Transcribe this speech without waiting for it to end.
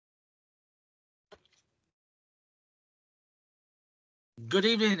Good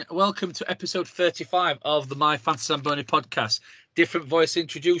evening. Welcome to episode 35 of the My Fantasy Zamboni podcast. Different voice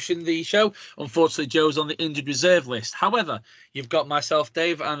introducing the show. Unfortunately, Joe's on the injured reserve list. However, you've got myself,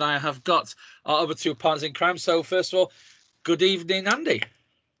 Dave, and I have got our other two partners in crime. So, first of all, good evening, Andy.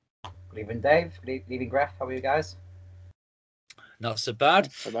 Good evening, Dave. Good evening, Graf. How are you guys? Not so bad.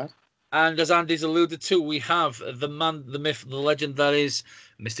 Not so bad. And as Andy's alluded to, we have the man, the myth, the legend that is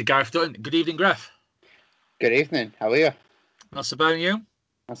Mr. Gareth Dutton. Good evening, Graf. Good evening. How are you? Not so bad, and you?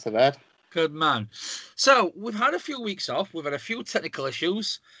 Not so bad. Good man. So we've had a few weeks off. We've had a few technical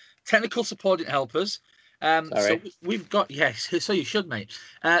issues, technical support didn't help us. So we've got, yes, so you should, mate.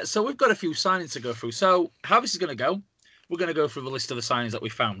 So we've got a few signings to go through. So how this is going to go, we're going to go through the list of the signings that we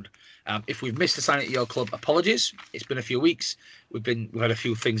found. If we've missed a signing at your club, apologies. It's been a few weeks. We've had a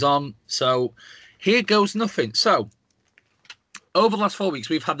few things on. So here goes nothing. So over the last 4 weeks,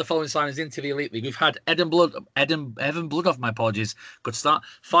 we've had the following signings into the Elite League. We've had Evan Bloodoff, my apologies. Good start.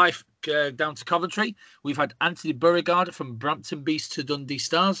 Fife down to Coventry. We've had Anthony Beauregard from Brampton Beasts to Dundee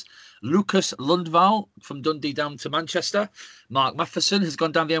Stars. Lucas Lundvall from Dundee down to Manchester. Mark Matheson has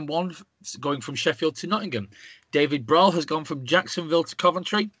gone down the M1, going from Sheffield to Nottingham. David Brawl has gone from Jacksonville to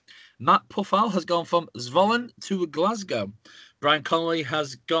Coventry. Matt Puffal has gone from Zvolen to Glasgow. Brian Connolly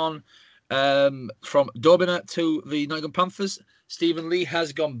has gone from Dorbiner to the Nottingham Panthers. Stephen Lee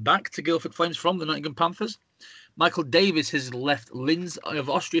has gone back to Guildford Flames from the Nottingham Panthers. Michael Davis has left Linz of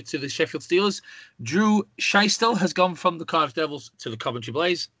Austria to the Sheffield Steelers. Drew Scheistel has gone from the Cardiff Devils to the Coventry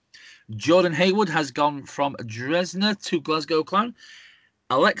Blaze. Jordan Haywood has gone from Dresdner to Glasgow Clown.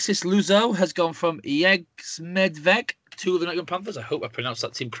 Alexis Luzo has gone from Yegsmedvec to the Nottingham Panthers. I hope I pronounced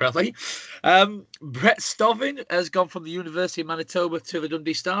that team correctly. Brett Stovin has gone from the University of Manitoba to the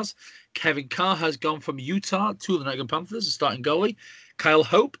Dundee Stars. Kevin Carr has gone from Utah to the Nottingham Panthers, a starting goalie. Kyle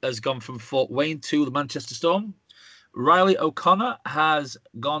Hope has gone from Fort Wayne to the Manchester Storm. Riley O'Connor has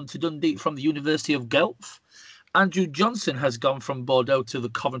gone to Dundee from the University of Guelph. Andrew Johnson has gone from Bordeaux to the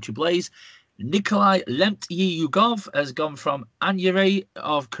Coventry Blaze. Nikolai Lemtyugov has gone from Anyere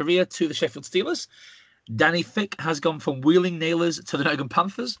of Korea to the Sheffield Steelers. Danny Fick has gone from Wheeling Nailers to the Nottingham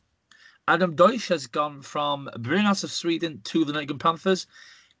Panthers. Adam Deutsch has gone from Brynäs of Sweden to the Nottingham Panthers.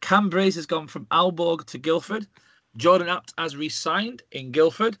 Cam Brace has gone from Aalborg to Guildford. Jordan Apt has re-signed in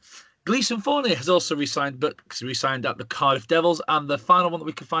Guildford. Gleeson Fournier has also re-signed, but re-signed at the Cardiff Devils. And the final one that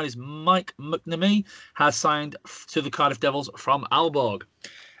we can find is Mike McNamee has signed to the Cardiff Devils from Aalborg.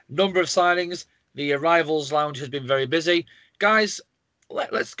 Number of signings. The arrivals lounge has been very busy. Guys,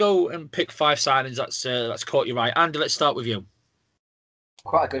 let's go and pick 5 signings that's caught your eye. Andy, let's start with you.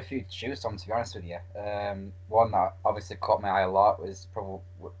 Quite a good few to choose from, to be honest with you. One that obviously caught my eye a lot was probably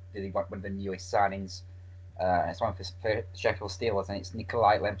one of the newest signings. It's one for Sheffield Steelers, and it's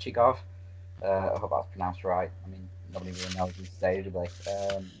Nikolai Lemtyugov. I hope that's pronounced right. I mean, nobody really knows these days, do they?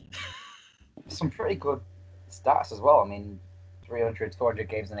 Some pretty good stats as well. I mean, 300, 400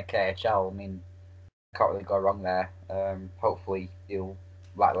 games in a KHL. I mean, can't really go wrong there. Hopefully, he'll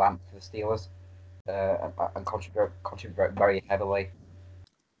light lamp for the Steelers and contribute very heavily.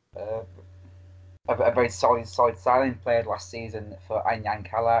 A very solid signing. Played last season for Anyang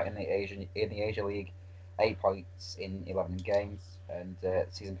Kala in the Asia League, 8 points in 11 games, and the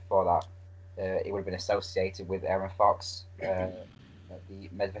season before that, he would have been associated with Aaron Fox at the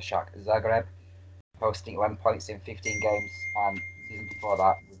Medvešćak Zagreb, posting 11 points in 15 games, and the season before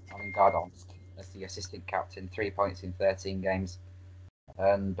that with Avangard Omsk as the assistant captain, 3 points in 13 games,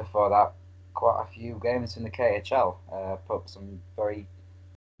 and before that, quite a few games in the KHL. Put some very,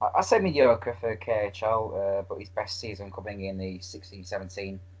 I say mediocre for KHL, but his best season coming in the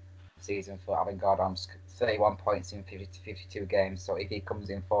 16-17 season for Avangard Omsk, 31 points in 52 games. So if he comes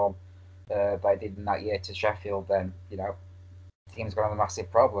in form that he did in that year to Sheffield, then, you know, the team's going to have a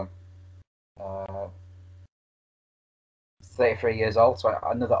massive problem. 33 years old, so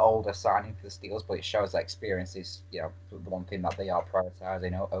another older signing for the Steelers, but it shows that experience is, you know, the one thing that they are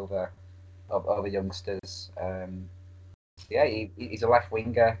prioritising over youngsters. Yeah, he's a left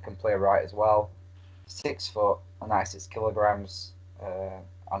winger, can play right as well. 6 foot, 96 kilograms,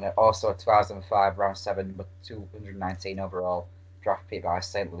 and also 2005 round 7, but 219 overall, draft pick by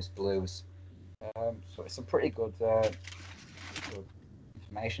St. Louis Blues. So it's some pretty good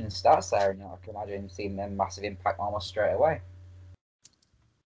information and stats there, and I can imagine seeing them massive impact almost straight away.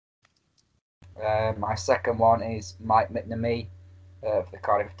 My second one is Mike McNamee for the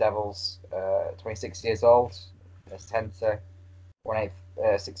Cardiff Devils, 26 years old, centre,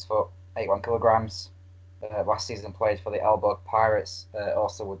 6 foot, 81 kilograms. Last season played for the Aalborg Pirates,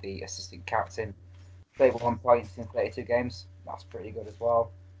 also with the assistant captain. 31 points in 32 games. That's pretty good as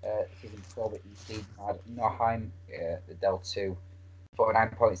well. Season before, but indeed had Noheim, the Del 2 49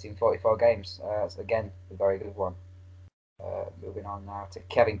 points in 44 games. So again, a very good one. Moving on now to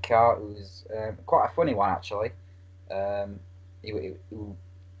Kevin Carr, who's quite a funny one actually. He,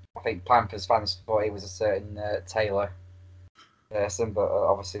 I think Panthers fans thought he was a certain Taylor person, but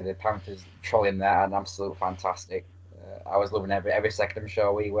obviously the Panthers troll him there, and absolute fantastic. I was loving every second. I'm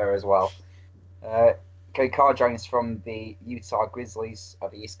sure we were as well. Kevin Carr joins from the Utah Grizzlies of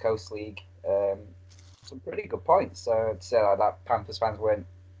the East Coast League. Some pretty good points. To say like that, Panthers fans weren't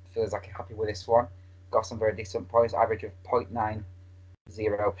feels like happy with this one. Got some very decent points. Average of 0.90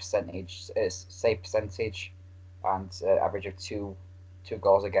 percentage save percentage, and average of two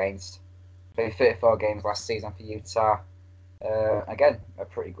goals against. Played 34 games last season for Utah. Again, a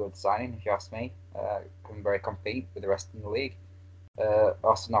pretty good signing if you ask me. Can very compete with the rest of the league.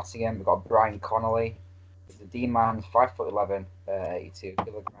 Also Nottingham, we've got Brian Connolly. He's a D-man, 5'11", 82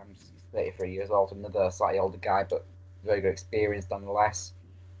 kilograms. He's 33 years old. Another slightly older guy, but very good experience nonetheless.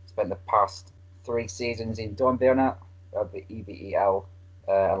 Spent the past 3 seasons in Dornbirn of the EBEL,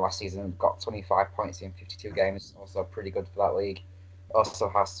 and last season got 25 points in 52 games. Also pretty good for that league. Also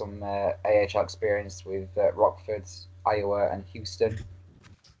has some AHL experience with Rockford, Iowa, and Houston.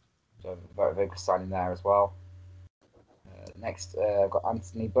 So very, very good signing there as well. Next, I've got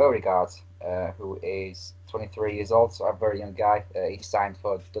Anthony Beauregard, who is 23 years old, so a very young guy. He signed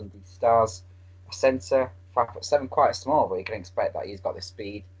for Dundee Stars, a centre, 5'7", quite small, but you can expect that he's got the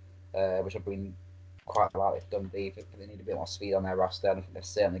speed, which have been quite a lot with Dundee. If they need a bit more speed on their roster, I think they've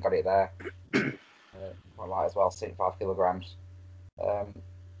certainly got it there. Quite light as well, 65 kilograms.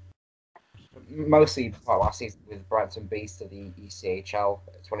 Mostly part last season with Brighton Beast of the ECHL,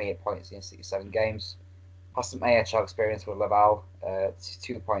 28 points in 67 games. Has some AHL experience with Laval,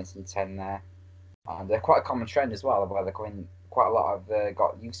 2 points in 10 there. And quite a common trend as well, where they're coming quite a lot of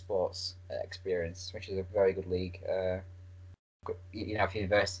got youth sports experience, which is a very good league. You know, for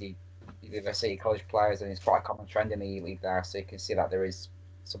university college players, and it's quite a common trend in the league there. So you can see that there is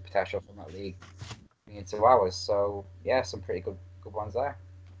some potential from that league into ours. So yeah, some pretty good ones there.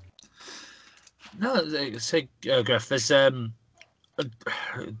 No, say Griff, there's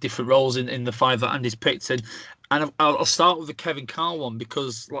different roles in the 5 that Andy's picked, and I'll start with the Kevin Carr one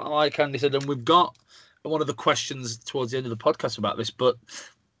because, like Andy said, and we've got one of the questions towards the end of the podcast about this, but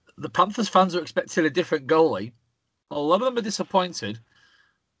the Panthers fans are expecting a different goalie. A lot of them are disappointed,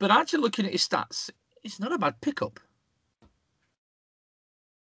 but actually looking at his stats, it's not a bad pickup.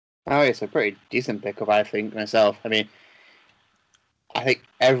 Oh, it's a pretty decent pickup, I think, myself. I mean, I think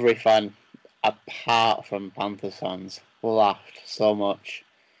every fan, apart from Panthers fans, laughed so much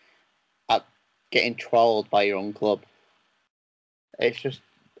at getting trolled by your own club. It's just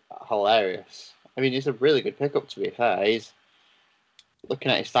hilarious. I mean, it's a really good pickup, to be fair. He's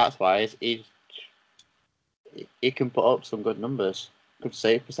looking at his stats wise, he can put up some good numbers, good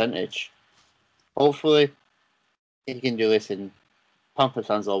save percentage. Hopefully, he can do this in Panthers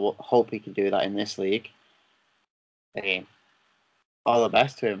fans. Will hope he can do that in this league. Again, all the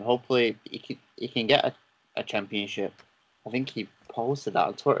best to him. Hopefully, he can get a championship. I think he posted that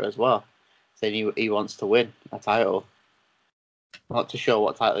on Twitter as well, saying he wants to win a title. Not too sure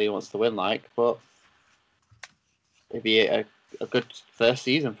what title he wants to win, but it'd be a good first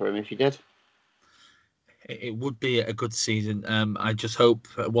season for him if he did. It would be a good season. I just hope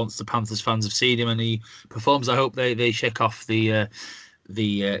once the Panthers fans have seen him and he performs, I hope they shake off the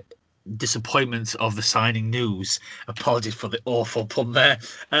disappointment of the signing news. Apologies for the awful pun there.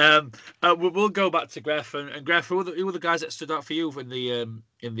 We'll go back to Gref and Gref. Who were the guys that stood out for you in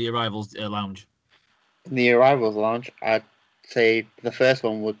the arrivals lounge? In the arrivals lounge, I'd say the first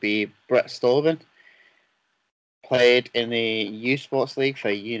one would be Brett Stolven. Played in the U Sports League for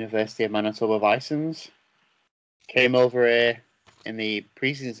University of Manitoba Bisons. Came over here in the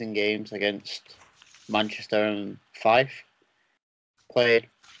preseason games against Manchester and Fife. Played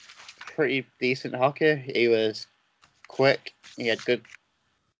pretty decent hockey. He was quick. He had good.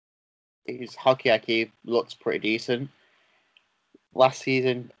 His hockey IQ looked pretty decent. Last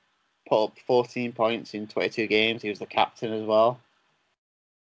season, put up 14 points in 22 games. He was the captain as well.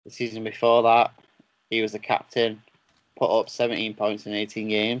 The season before that, he was the captain, put up 17 points in 18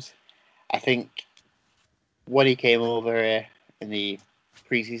 games. I think when he came over here in the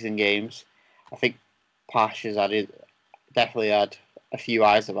preseason games, I think Pash has definitely had a few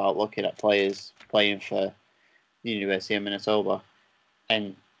eyes about looking at players playing for the University of Manitoba.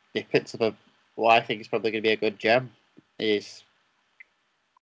 And they picked up what I think is probably going to be a good gem. He's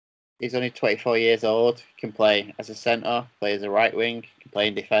only 24 years old, can play as a centre, play as a right wing, can play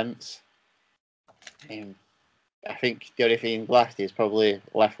in defence. I think the only thing left is probably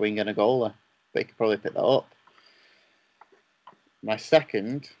left wing and a goalie, but he could probably pick that up. My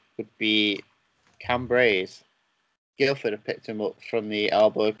second would be Cam Brays. Guildford have picked him up from the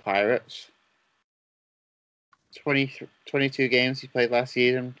Elbow Pirates. 22 games he played last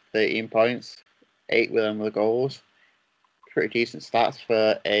season, 13 points, 8 with them with goals. Pretty decent stats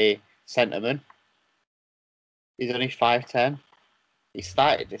for a centreman. He's only 5'10". He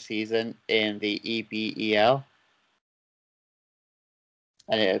started the season in the EBEL.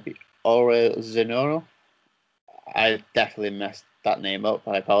 And it would be Aurel Zenoro. I definitely messed that name up.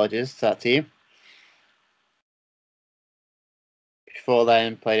 My apologies to that team. Before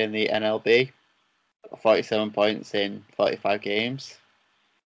then, played in the NLB. 47 points in 45 games.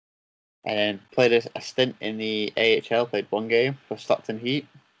 And played a stint in the AHL, played one game for Stockton Heat.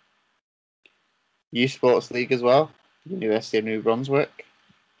 Youth Sports League as well, University of New Brunswick.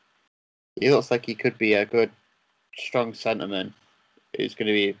 He looks like he could be a good, strong centreman who's going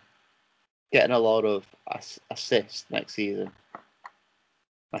to be getting a lot of assists next season.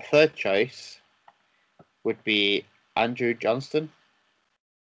 My third choice would be Andrew Johnston,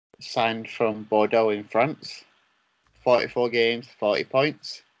 signed from Bordeaux in France. 44 games, 40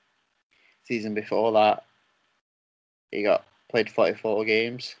 points. Season before that, he played 44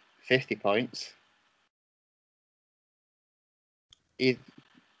 games, 50 points.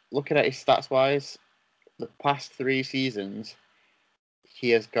 Looking at his stats wise, the past 3 seasons,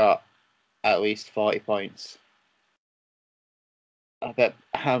 he has got at least 40 points.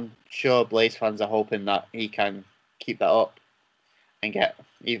 I'm sure Blaze fans are hoping that he can keep that up and get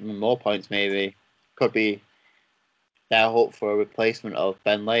even more points. Maybe could be their hope for a replacement of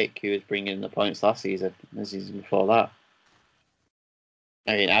Ben Lake, who was bringing the points last season and the season before that.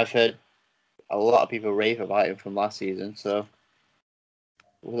 I mean, I've heard a lot of people rave about him from last season, so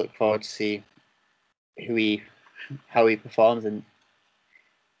we'll look forward to see how he performs in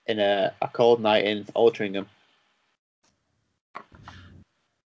a cold night in Altrincham.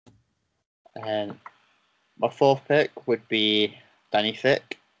 And my fourth pick would be Danny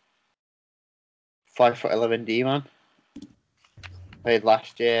Fick, 5'11" D-man. Played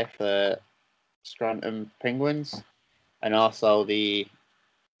last year for Scranton Penguins and also the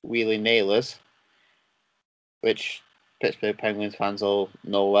Wheeling Nailers, which Pittsburgh Penguins fans all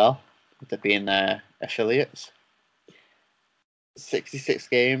know well, with it being their affiliates. 66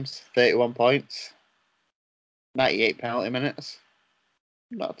 games, 31 points, 98 penalty minutes.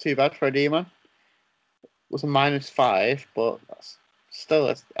 Not too bad for a D-man. It was a -5, but that's still,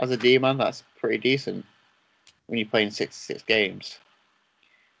 as a D-man, that's pretty decent when you're playing 66 games.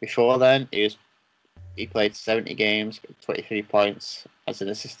 Before then, he played 70 games, 23 points as an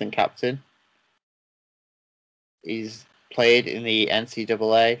assistant captain. He's played in the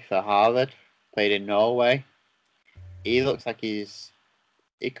NCAA for Harvard, played in Norway. He looks like he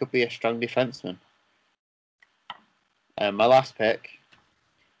could be a strong defenseman. My last pick,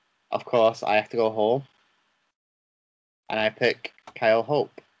 of course, I have to go home. And I pick Kyle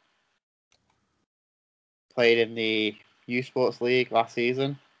Hope. Played in the U Sports League last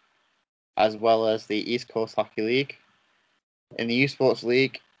season, as well as the East Coast Hockey League. In the U Sports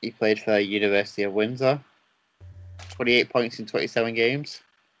League, he played for University of Windsor. 28 points in 27 games.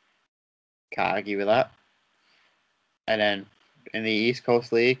 Can't argue with that. And then in the East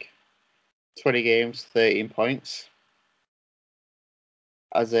Coast League, 20 games, 13 points.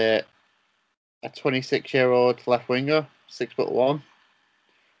 As a 26-year-old left winger, 6'1",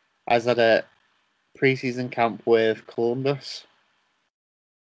 has had a pre-season camp with Columbus.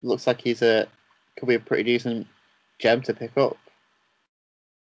 Looks like could be a pretty decent gem to pick up.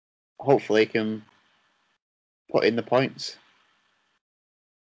 Hopefully, he can put in the points.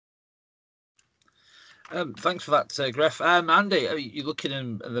 Thanks for that, Griff. Andy, you're looking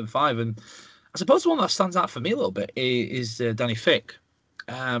at them 5, and I suppose the one that stands out for me a little bit is Danny Fick.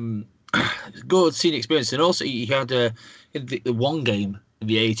 Good senior experience, and also he had the one game in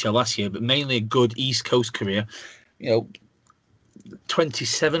the AHL last year, but mainly a good East Coast career.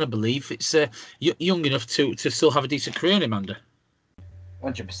 27, I believe. It's young enough to still have a decent career in him, Andy.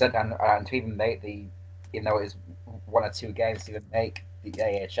 100%, and to even make even though it was 1 or 2 games, to even make the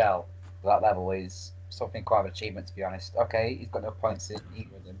AHL at that level is something quite of an achievement, to be honest. Okay, he's got no points in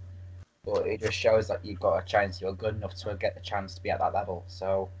either of them, but it just shows that you've got a chance, you're good enough to get the chance to be at that level.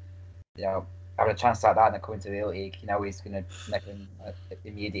 So, having a chance like that and then coming to the league, he's going to make an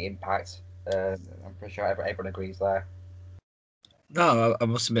immediate impact. I'm pretty sure everyone agrees there. No, I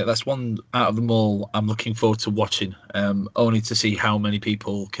must admit that's one out of them all I'm looking forward to watching, only to see how many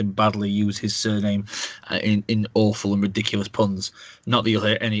people can badly use his surname in awful and ridiculous puns. Not that you'll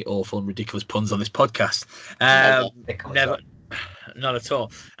hear any awful and ridiculous puns on this podcast. Never, not at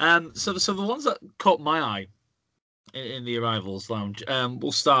all. So the ones that caught my eye in the arrivals lounge. We'll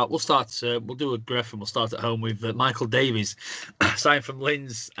do a graph and we'll start at home with Michael Davies, signed from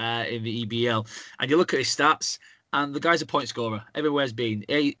Linz in the EBL. And you look at his stats, and the guy's a point scorer. Everywhere's been.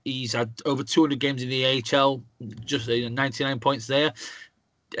 He's had over 200 games in the AHL, just 99 points there.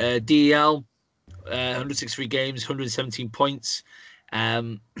 DEL, 163 games, 117 points.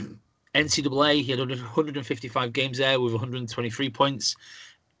 NCAA, he had 155 games there with 123 points.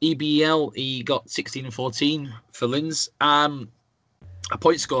 EBL, he got 16 and 14 for Linz. A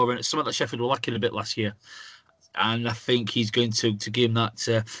point scorer, and it's something that Sheffield were lacking a bit last year. And I think he's going to give him that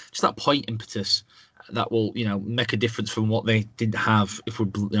just that point impetus that will, make a difference from what they didn't have, if we're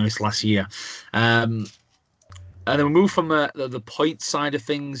honest, last year. And then we move from the point side of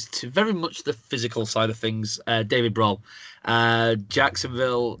things to very much the physical side of things. David Brawl,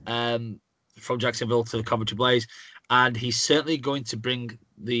 Jacksonville, from Jacksonville to the Coventry Blaze, and he's certainly going to bring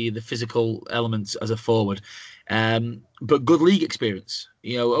the physical elements as a forward. But good league experience.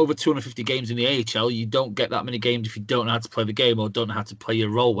 Over 250 games in the AHL. You don't get that many games if you don't know how to play the game or don't know how to play your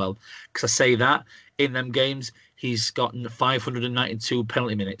role well. Because I say that in them games, he's gotten 592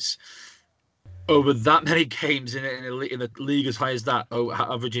 penalty minutes. Over that many games in a league as high as that,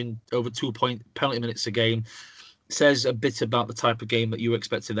 averaging over 2 penalty minutes a game, says a bit about the type of game that you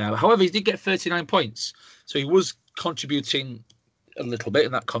expected there. However, he did get 39 points, so he was contributing a little bit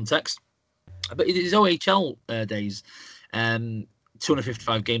in that context. But in his OHL days,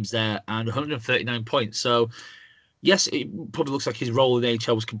 255 games there and 139 points. So, yes, it probably looks like his role in the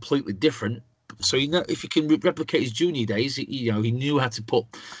AHL was completely different. So if you can replicate his junior days, he knew how to put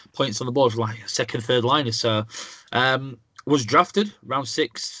points on the board for like second, third liner. So was drafted round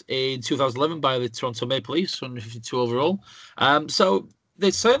 6 in 2011 by the Toronto Maple Leafs, 152 overall. So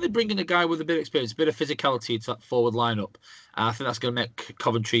they're certainly bringing a guy with a bit of experience, a bit of physicality to that forward lineup. I think that's going to make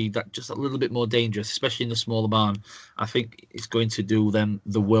Coventry that just a little bit more dangerous, especially in the smaller barn. I think it's going to do them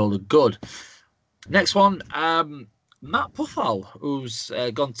the world of good. Next one. Matt Puffall, who's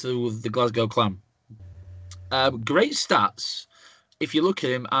gone to the Glasgow Clan. Great stats if you look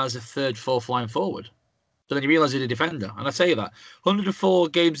at him as a third, fourth line forward. But then you realise he's a defender. And I tell you that. 104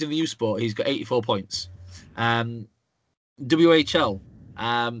 games in the U-Sport, he's got 84 points. WHL,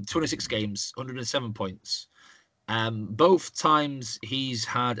 26 games, 107 points. Both times he's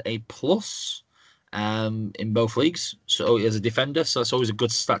had a plus in both leagues, so as a defender, so that's always a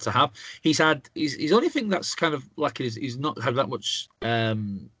good stat to have. His only thing that's kind of lacking is he's not had that much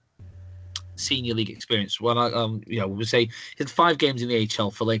senior league experience. Well, we say he had 5 games in the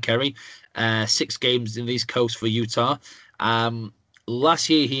AHL for Lake Erie, 6 games in the East Coast for Utah. Last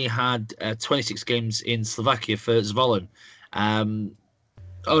year he had 26 games in Slovakia for Zvolen.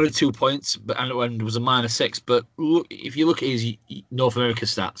 Only 2 points, and was a -6. But look, if you look at his North America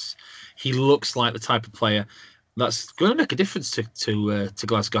stats, he looks like the type of player that's going to make a difference to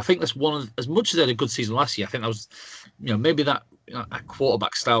Glasgow. I think that's one of, as much as they had a good season last year, I think that was, maybe that a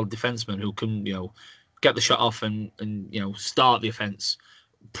quarterback style defenseman who can, get the shot off and start the offense.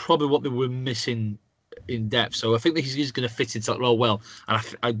 Probably what they were missing in depth. So I think that he's going to fit into that role well. And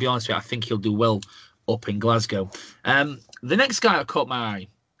I'd be honest with you, I think he'll do well up in Glasgow. The next guy that caught my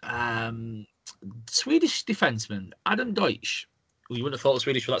eye, Swedish defenseman Adam Deutsch. Well, you wouldn't have thought of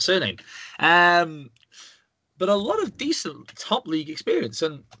Swedish for that surname. But a lot of decent top league experience.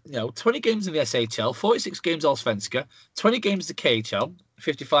 And, 20 games in the SHL, 46 games Allsvenska, 20 games the KHL,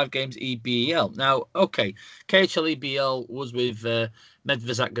 55 games EBL. Now, okay, KHL EBL was with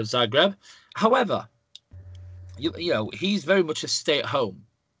Medvezak Zagreb. However, he's very much a stay-at-home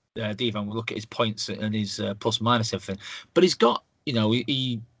divan. We'll look at his points and his plus-minus everything. But he's got,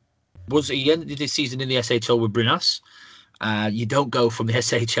 he ended his season in the SHL with Brinas. You don't go from the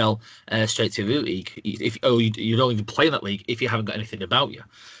SHL straight to the league. You don't even play in that league if you haven't got anything about you.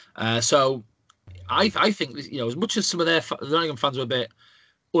 So I think, as much as some of the Nottingham fans were a bit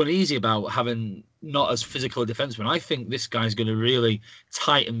uneasy about having not as physical a defenseman, I think this guy's going to really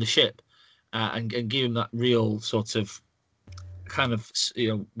tighten the ship and give him that real sort of kind of,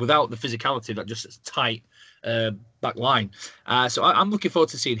 without the physicality, that just tight back line. So I'm looking forward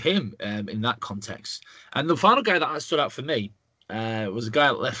to seeing him in that context. And the final guy that stood out for me was a guy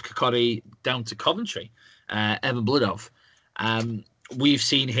that left Kokori down to Coventry, Evan Bloodov. We've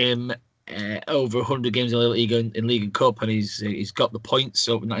seen him over 100 games in the league, in League and Cup, and he's got the points,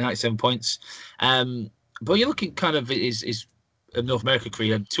 over 97 points. But you're looking kind of his North America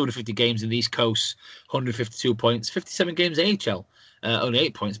career, 250 games in the East Coast, 152 points, 57 games AHL. Only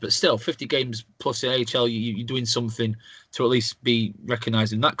 8 points, but still 50 games plus in AHL, you're doing something to at least be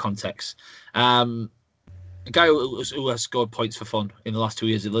recognised in that context. A guy who has scored points for fun in the last 2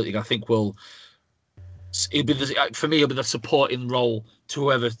 years of the league, I think will For me, he'll be the supporting role to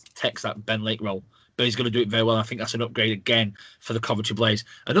whoever takes that Ben Lake role. But he's going to do it very well. I think that's an upgrade again for the Coventry Blaze.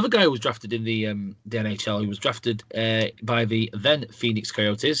 Another guy who was drafted in the NHL, he was drafted by the then Phoenix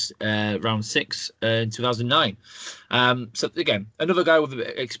Coyotes, round 6 in 2009. So again, another guy with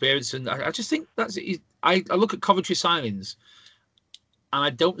experience, and I just think I look at Coventry signings, and I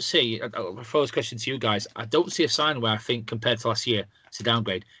don't see. I'll throw this question to you guys. I don't see a sign where I think compared to last year it's a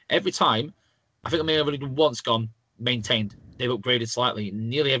downgrade. Every time, I think I may have only once gone maintained. They've upgraded slightly.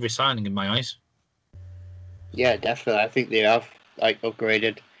 Nearly every signing in my eyes. Yeah, definitely. I think they have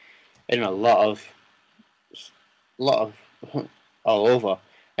upgraded in a lot of all over.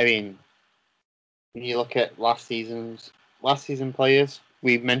 I mean, when you look at last season players,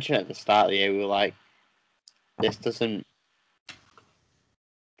 we mentioned at the start of the year, we were like, this doesn't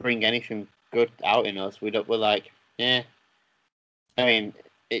bring anything good out in us. We're like, yeah. I mean,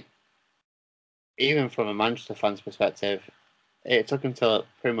 even from a Manchester fan's perspective, it took until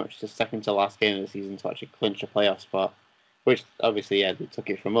pretty much the second to last game of the season to actually clinch a playoff spot, which obviously, yeah, they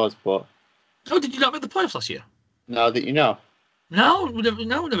took it from us, but... Oh, did you not make the playoffs last year? No, did you know? No, we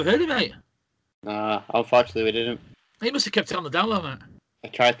never heard of it. Nah, unfortunately we didn't. He must have kept it on the down low, mate. I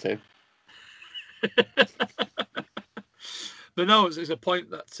tried to. But no, it's a point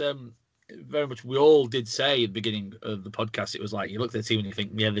that very much we all did say at the beginning of the podcast. It was like, you look at the team and you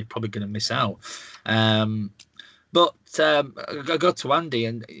think, yeah, they're probably going to miss out. But I got to Andy,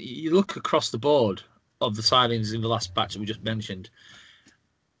 and you look across the board of the signings in the last batch that we just mentioned,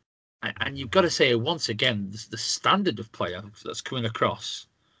 and you've got to say, once again, the standard of player that's coming across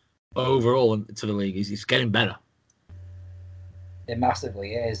overall into the league is getting better. It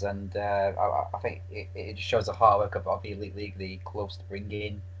massively is, and I think it just shows the hard work of the Elite League, the clubs to bring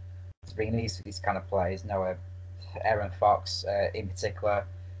these kind of players. Aaron Fox in particular.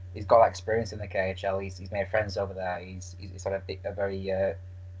 He's got that experience in the KHL. He's made friends over there. He's had a very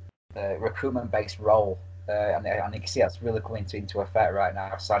recruitment-based role, and you can see that's really coming into effect right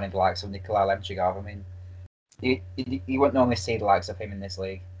now. Signing the likes of Nikolai Lemchigov. I mean, you wouldn't normally see the likes of him in this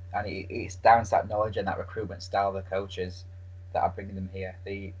league, and it's down to that knowledge and that recruitment style of the coaches that are bringing them here.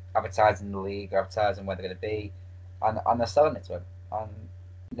 They advertising the league, advertising where they're going to be, and they're selling it to them. And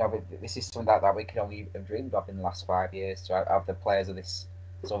this is something that we could only have dreamed of in the last 5 years, to have the players of this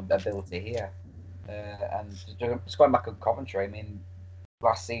sort of ability here. And just going back on Coventry, I mean,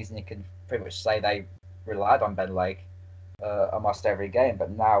 last season you can pretty much say they relied on Ben Lake almost every game,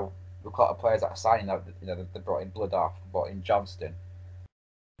 but now we've got players that are signing that they brought in Bloodoff, brought in Johnston.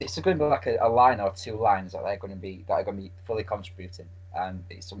 It's going to be like a line or two lines that are going to be fully contributing, and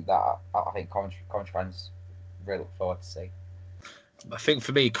it's something that I think Coventry fans really look forward to see. I think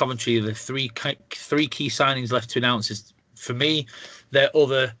for me, Coventry, the three key signings left to announce is, for me, their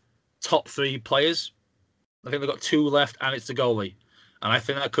other top 3 players. I think they've got 2 left, and it's the goalie. And I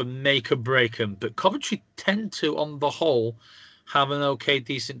think that could make or break them. But Coventry tend to, on the whole, have an okay,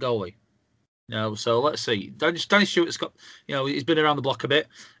 decent goalie. So let's see. Danny Stewart's got, he's been around the block a bit.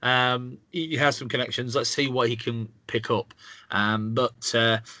 He has some connections. Let's see what he can pick up. But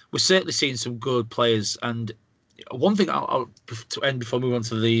we're certainly seeing some good players. And one thing I'll to end before we move on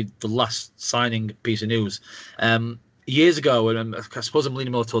to the last signing piece of news. Years ago, and I suppose I'm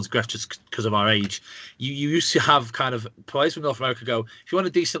leaning more towards Gref just because of our age, you used to have kind of players from North America go, if you want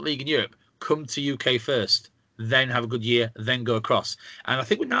a decent league in Europe, come to UK first, then have a good year, then go across. And I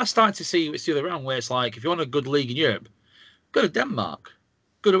think we're now starting to see it's the other round, where it's like, if you want a good league in Europe, go to Denmark,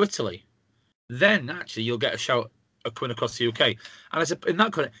 go to Italy, then actually you'll get a shout of coming across the UK. And in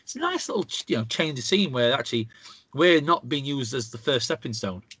that kind of, it's a nice little change of scene where actually we're not being used as the first stepping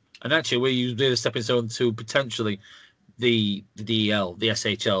stone, and actually we're the stepping stone to potentially the DEL, the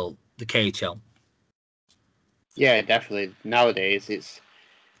SHL, the KHL. Yeah, definitely. Nowadays, it's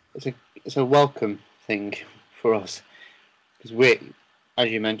a welcome thing for us, because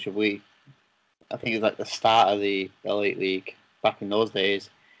as you mentioned, I think it's like the start of the Elite League. Back in those days,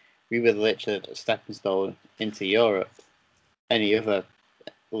 we were literally a stepping stone into Europe. Any other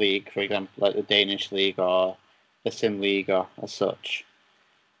league, for example, like the Danish league or the Sim League or as such,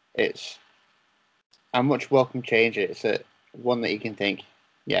 it's a much welcome change. It's one that you can think,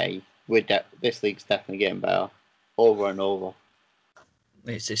 yeah, this league's definitely getting better over and over.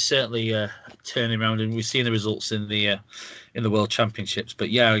 It's certainly turning around, and we've seen the results in the World Championships.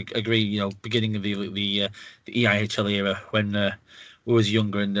 But yeah, I agree. Beginning of the EIHL era, when we was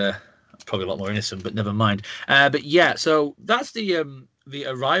younger and probably a lot more innocent, but never mind. But yeah, so that's the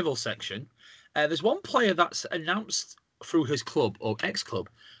arrival section. There's one player that's announced through his club or ex-club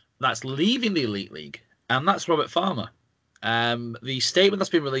that's leaving the Elite League, and that's Robert Farmer. The statement that's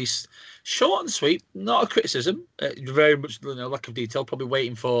been released, short and sweet, not a criticism, very much lack of detail, probably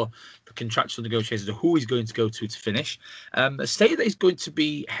waiting for the contractual negotiations of who he's going to go to finish. Stated that he's going to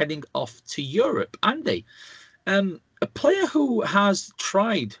be heading off to Europe. Andy, a player who has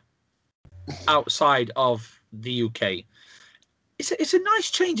tried outside of the UK, it's a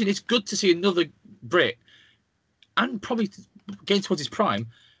nice change, and it's good to see another Brit, and probably getting towards his prime,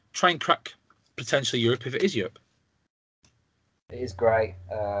 try and crack potentially Europe if it is Europe. It is great.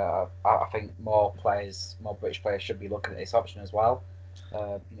 I think more British players should be looking at this option as well.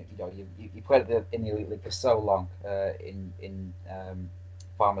 You played in the Elite League for so long. In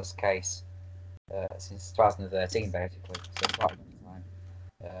Farmer's case, since 2013, basically. So quite a long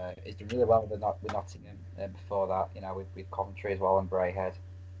time. He's done really well with Nottingham. Before that, with Coventry as well, and Braehead,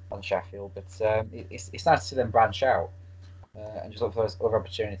 and Sheffield. But it's nice to see them branch out and just look for those other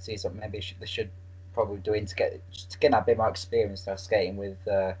opportunities that maybe they should probably doing to get that bit more experience, skating with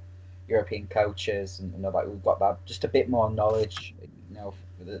European coaches, and that we've got that just a bit more knowledge, for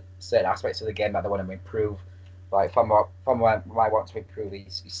the certain aspects of the game that they want to improve. Like Farmer might want to improve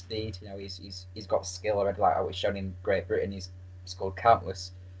his speed. He's got skill already. Like we've shown in Great Britain, he's scored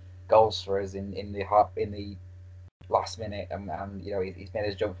countless goals for us in the last minute, and he's made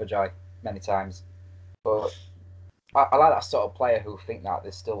his jump for joy many times. But I like that sort of player who think that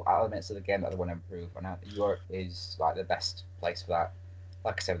there's still elements of the game that they want to improve, and Europe is like the best place for that.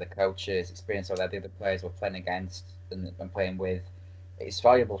 Like I said, with the coaches, experience of the other players we're playing against and playing with, it's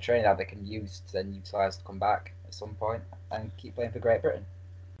valuable training that they can use to then utilise to come back at some point and keep playing for Great Britain.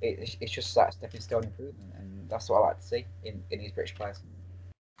 It's just that stepping stone improvement, and that's what I like to see in these British players.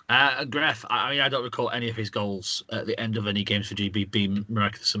 Gref, I don't recall any of his goals at the end of any games for GB being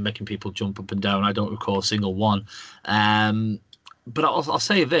miraculous and making people jump up and down. I don't recall a single one. But I'll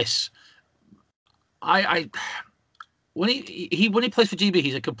say this: when he plays for GB,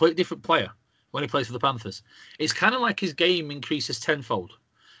 he's a completely different player. When he plays for the Panthers, it's kind of like his game increases tenfold.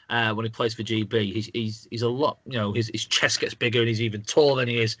 When he plays for GB, he's a lot. His chest gets bigger, and he's even taller than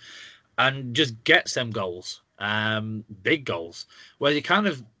he is, and just gets them goals, big goals. Whereas he kind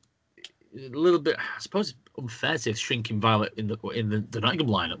of a little bit, I suppose, it's unfair to shrinking Violet in the Nottingham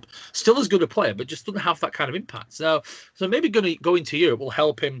lineup. Still as good a player, but just doesn't have that kind of impact. So maybe going to Europe will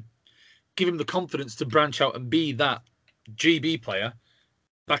help him, give him the confidence to branch out and be that GB player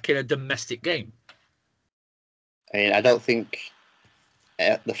back in a domestic game. I mean, I don't think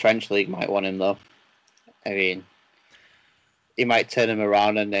the French league might want him though. I mean, he might turn him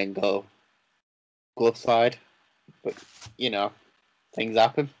around and then go glove side, but things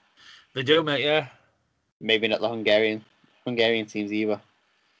happen. They do, mate. Yeah. Maybe not the Hungarian teams either.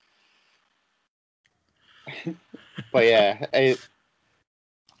 But yeah,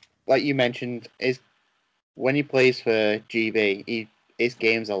 like you mentioned, when he plays for GB, his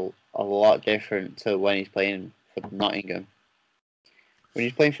game's a lot different to when he's playing for Nottingham. When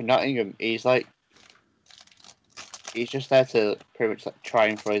he's playing for Nottingham, he's just there to pretty much try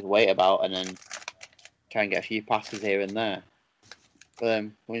and throw his weight about and then try and get a few passes here and there. But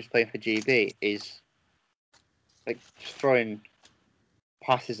when he's playing for GB, he's throwing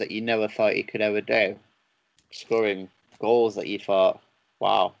passes that you never thought he could ever do, scoring goals that you thought,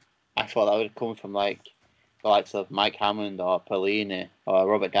 wow, I thought that would come from the likes of Mike Hammond or Pelini or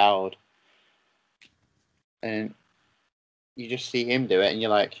Robert Dowd. And you just see him do it and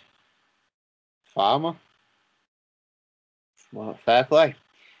you're like, Farmer? Well, fair play.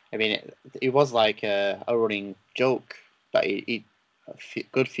 I mean, it was like a running joke that he a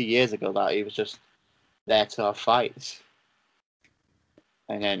good few years ago that he was just there to have fights.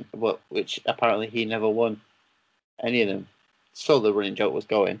 And then, which apparently he never won any of them. So the running joke was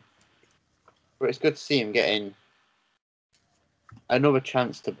going. But it's good to see him getting another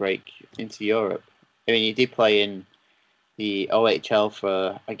chance to break into Europe. I mean, he did play in the OHL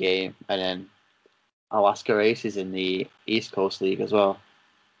for a game, and then Alaska Aces in the East Coast League as well.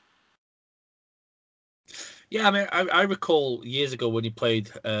 Yeah, I mean, I recall years ago when he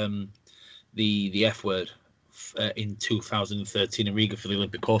played the F word in 2013 in Riga for the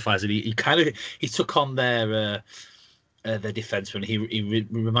Olympic qualifiers, and he took on their defenseman. He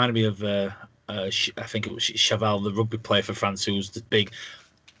reminded me of I think it was Chaval, the rugby player for France, who was the big,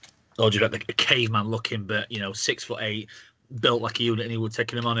 like a caveman looking, but 6'8", built like a unit, and he was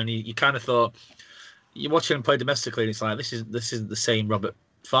taking him on, and you kind of thought, you're watching him play domestically, and it's like this isn't the same Robert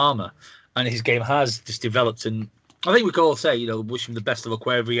Farmer, and his game has just developed. And I think we can all say, wish him the best of luck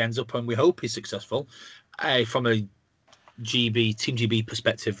wherever he ends up, and we hope he's successful. From a Team GB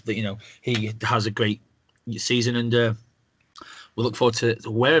perspective, that he has a great season, and we look forward to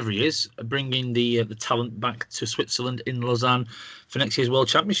wherever he is, bringing the talent back to Switzerland in Lausanne for next year's World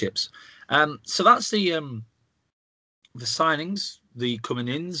Championships. So that's the signings, the coming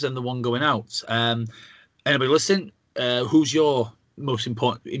ins, and the one going out. Anybody listening? Who's your most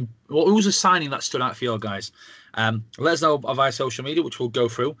important? Who's a signing that stood out for you guys? Let us know via social media, which we'll go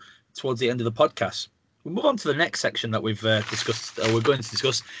through towards the end of the podcast. We'll move on to the next section that we've discussed. We're going to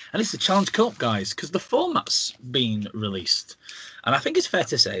discuss, and it's the Challenge Cup, guys, because the format's been released, and I think it's fair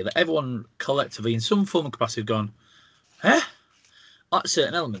to say that everyone collectively, in some form and capacity, have gone, at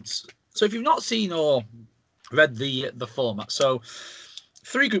certain elements. So if you've not seen or read the format, so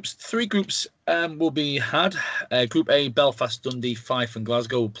three groups will be had. Group A, Belfast, Dundee, Fife, and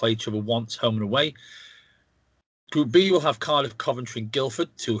Glasgow will play each other once, home and away. Group B will have Cardiff, Coventry, and Guildford,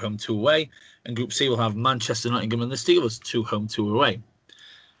 2 home, 2 away. And Group C will have Manchester, Nottingham, and the Steelers, 2 home, 2 away.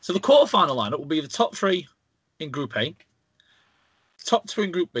 So the quarter-final lineup will be the top 3 in Group A, top 2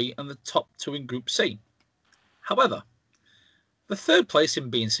 in Group B, and the top 2 in Group C. However, the third place in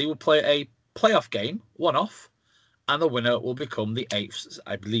B and C will play a playoff game, one-off, and the winner will become the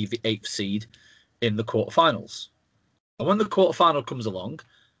 8th seed in the quarterfinals. And when the quarterfinal comes along,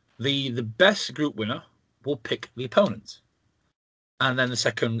 the best group winner will pick the opponent, and then the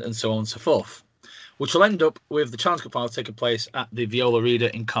second, and so on and so forth, which will end up with the Challenge Cup final taking place at the Viola Arena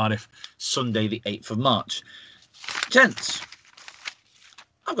in Cardiff, Sunday, the 8th of March. Gents,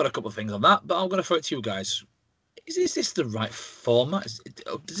 I've got a couple of things on that, but I'm going to throw it to you guys. Is this the right format? Is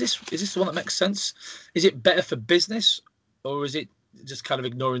this the one that makes sense? Is it better for business, or is it just kind of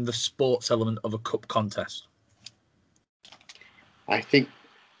ignoring the sports element of a cup contest? I think,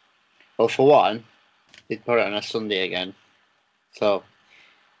 well, for one, they'd put it on a Sunday again. So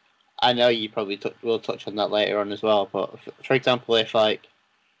I know you probably will touch on that later on as well. But for example, if like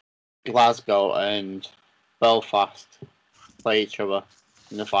Glasgow and Belfast play each other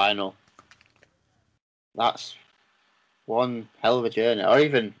in the final, that's one hell of a journey. Or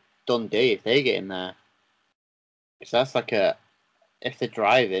even Dundee, if they get in there. So that's like if they're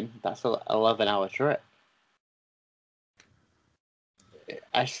driving, that's an 11-hour trip.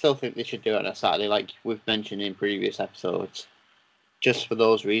 I still think they should do it on a Saturday, like we've mentioned in previous episodes, just for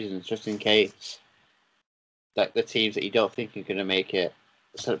those reasons, just in case that the teams that you don't think are going to make it,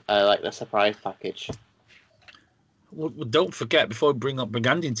 like the surprise package. Well, don't forget, before we bring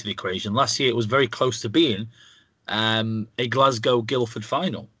Andy into the equation, last year it was very close to being a Glasgow-Guildford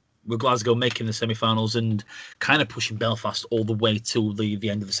final, with Glasgow making the semi-finals and kind of pushing Belfast all the way to the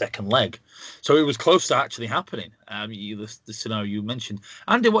end of the second leg. So it was close to actually happening. The scenario you mentioned.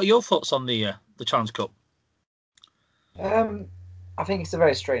 Andy, what are your thoughts on the Challenge Cup? I think it's a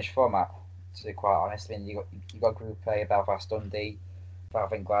very strange format, to be quite honest. I mean, you got Group A, Belfast, Dundee,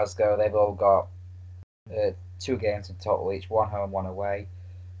 Fife and Glasgow. They've all got 2 games in total each, 1 home, 1 away.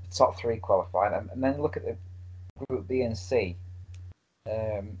 The top 3 qualifying, and then look at the Group B and C.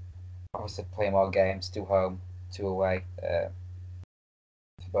 Obviously playing more games, 2 home, 2 away for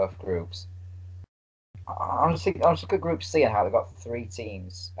both groups. I'm just looking at Group C and how they've got 3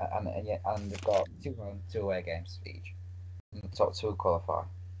 teams and they've got 2 home, 2 away games for each. And the top 2 qualify.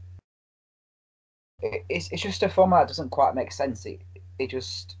 It's just a format that doesn't quite make sense. I think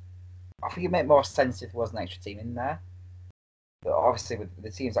it'd make more sense if there was an extra team in there. But obviously, with the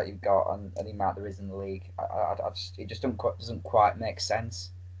teams that you've got and the amount there is in the league, it just doesn't quite make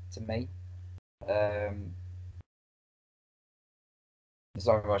sense to me. There's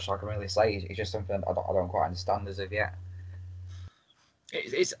not much I can really say. It's just something I don't quite understand as of yet.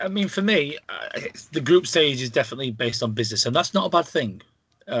 I mean, for me, the group stage is definitely based on business, and that's not a bad thing.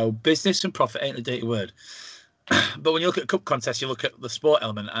 Business and profit ain't a dirty word. But when you look at cup contests, you look at the sport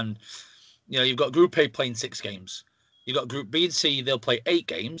element, and you've got Group A playing 6 games. You've got Group B and C, they'll play 8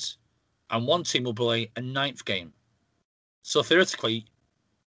 games, and one team will play a 9th game. So theoretically,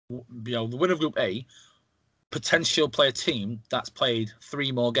 the winner of Group A potentially will play a team that's played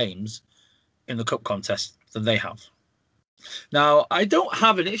 3 more games in the cup contest than they have. Now, I don't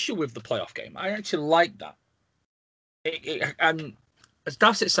have an issue with the playoff game. I actually like that. And as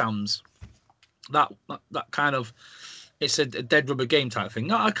daft as it sounds, that kind of, it's a dead rubber game type thing.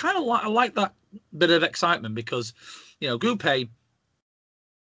 No, I kind of like that bit of excitement because, Group A,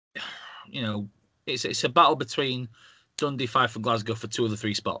 it's a battle between Dundee, Fife, and Glasgow for 2 of the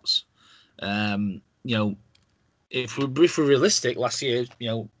 3 spots. If we're realistic, last year,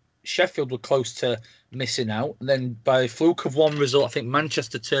 Sheffield were close to missing out. And then by fluke of one result, I think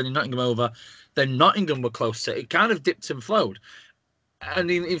Manchester turning Nottingham over, then Nottingham were close to it. It kind of dipped and flowed.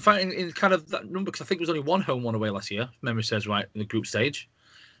 And in fact, in kind of that number, because I think it was only 1 home, 1 away last year, if memory serves right, in the group stage.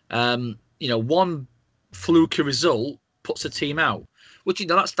 One fluky result puts a team out, which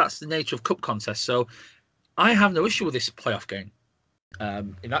that's the nature of cup contests. So I have no issue with this playoff game.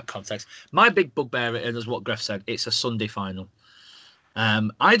 In that context, my big bugbear is what Gref said. It's a Sunday final.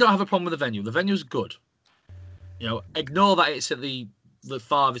 I don't have a problem with the venue. The venue's good. Ignore that it's at the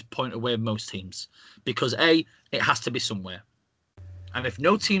farthest point away of most teams, because it has to be somewhere. And if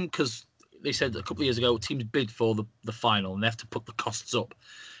no team, because they said a couple of years ago, teams bid for the final and they have to put the costs up.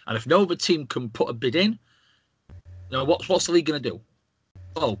 And if no other team can put a bid in, what's the league going to do?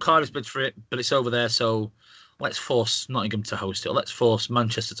 Oh, Cardiff's bid for it, but it's over there, so let's force Nottingham to host it. Or let's force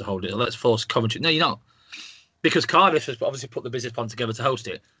Manchester to hold it. Or let's force Coventry. No, you're not. Because Cardiff has obviously put the business plan together to host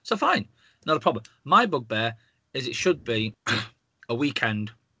it. So fine, not a problem. My bugbear is it should be a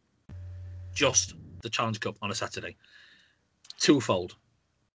weekend, just the Challenge Cup on a Saturday. Twofold.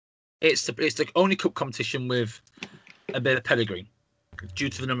 It's the only cup competition with a bit of pedigree due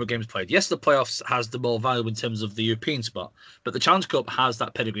to the number of games played. Yes, the playoffs has the more value in terms of the European spot, but the Challenge Cup has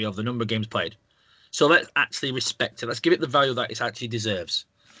that pedigree of the number of games played. So let's actually respect it. Let's give it the value that it actually deserves.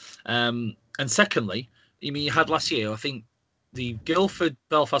 And secondly, you had last year, I think the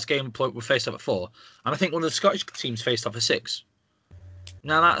Guildford-Belfast game were faced off at 4, and I think one of the Scottish teams faced off at 6.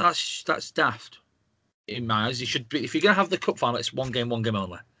 Now that's daft in my eyes. You should be, if you're going to have the cup final, it's one game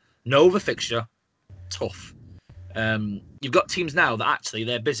only. No other fixture, tough. You've got teams now that actually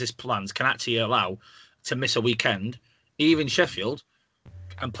their business plans can actually allow to miss a weekend, even Sheffield,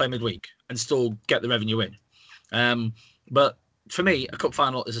 and play midweek and still get the revenue in. But for me, a cup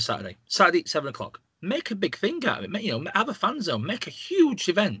final is a Saturday. Saturday, 7:00. Make a big thing out of it. Have a fan zone. Make a huge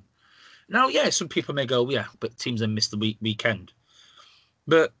event. Now, yeah, some people may go, yeah, but teams then miss the weekend.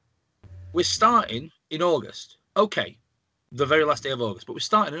 But we're starting in August. Okay, the very last day of August, but we're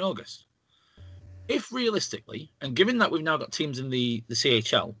starting in August. If realistically, and given that we've now got teams in the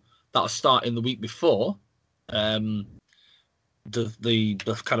CHL that are starting the week before the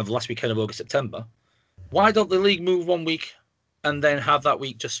kind of last weekend of August, September, why don't the league move 1 week and then have that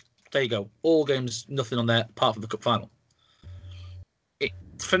week just, there you go, all games, nothing on there apart from the cup final?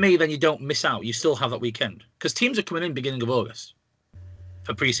 For me, then you don't miss out. You still have that weekend because teams are coming in beginning of August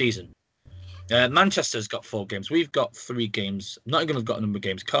for pre-season. Manchester's got 4 games. We've got 3 games. Nottingham have got a number of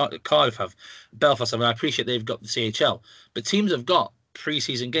games. Cardiff have. Belfast have. And I appreciate they've got the CHL. But teams have got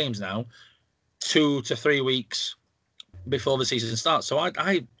pre-season games now 2 to 3 weeks before the season starts. So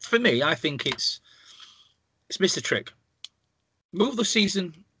for me, I think it's missed a trick. Move the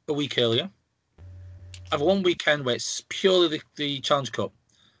season a week earlier. Have 1 weekend where it's purely the Challenge Cup.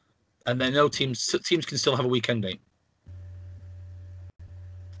 And then no teams can still have a weekend date.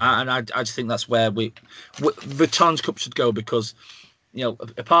 And I just think that's where the Challenge Cup should go because,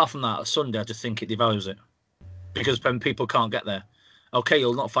 apart from that, Sunday, I just think it devalues it. Because when people can't get there, okay,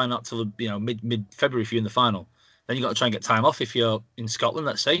 you'll not find out till mid-February if you're in the final. Then you've got to try and get time off if you're in Scotland,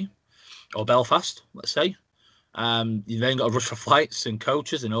 let's say, or Belfast, let's say. You then got to rush for flights and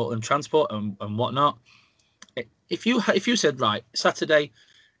coaches and transport and whatnot. If you said, right, Saturday,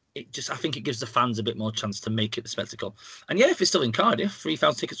 I think it gives the fans a bit more chance to make it the spectacle. And yeah, if it's still in Cardiff,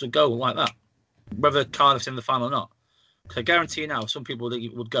 3,000 tickets would go like that, whether Cardiff's in the final or not. Because I guarantee you now, some people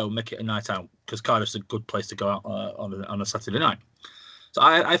would go make it a night out because Cardiff's a good place to go out on a Saturday night. So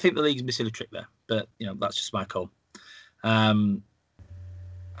I think the league's missing a trick there, but that's just my call. I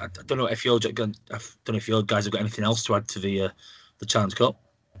don't know if you guys have got anything else to add to the Challenge Cup.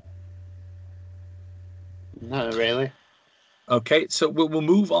 Not really. Okay, so we'll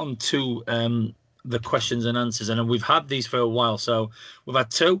move on to the questions and answers, and we've had these for a while. So we've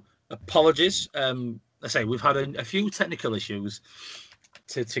had 2 apologies. I say we've had a few technical issues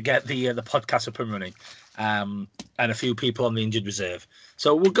to get the podcast up and running, and a few people on the injured reserve.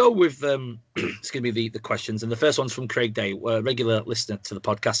 So we'll go with it's going to be the questions, and the first one's from Craig Day, a regular listener to the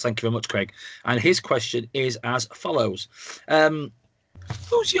podcast. Thank you very much, Craig. And his question is as follows.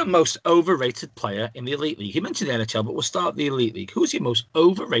 Who's your most overrated player in the Elite League? He mentioned the NHL, but we'll start the Elite League. Who's your most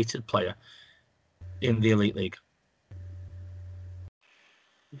overrated player in the Elite League?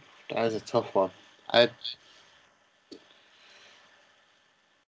 That is a tough one.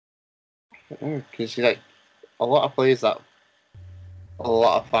 Because like a lot of players that a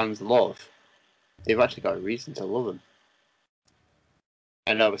lot of fans love, they've actually got a reason to love them,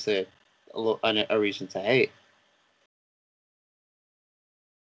 and obviously a reason to hate.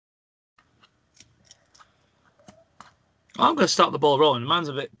 I'm going to start the ball rolling. Mine's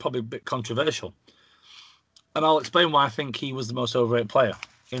probably a bit controversial, and I'll explain why I think he was the most overrated player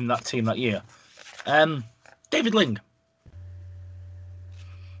in that team that year. David Ling.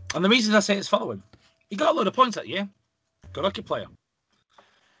 And the reason I say it's following. He got a load of points that year. Good lucky player.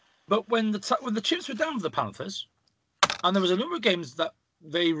 But when the chips were down for the Panthers, And there was a number of games that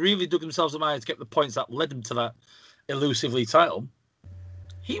they really dug themselves in the eye to get the points that led them to that elusive league title.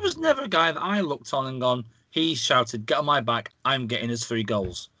 He was never a guy that I looked on and gone, he shouted, get on my back, I'm getting us 3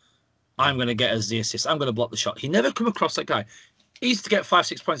 goals. I'm going to get us the assist. I'm going to block the shot. He never come across that guy. He used to get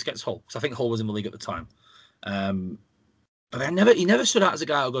 5-6 points against Hull, because I think Hull was in the league at the time. But he never stood out as a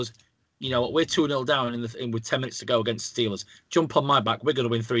guy who goes, you know what, we're 2-0 down with 10 minutes to go against Steelers. Jump on my back, we're going to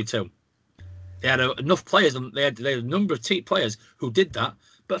win 3-2. They had enough players, and they had a number of players who did that.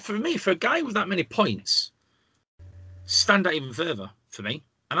 But for me, for a guy with that many points, stand out even further for me.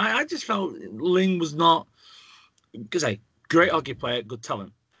 And I just felt Ling was not, because great hockey player, good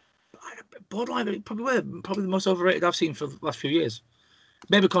talent. Borderline, probably the most overrated I've seen for the last few years.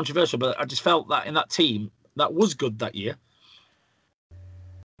 Maybe controversial, but I just felt that in that team that was good that year.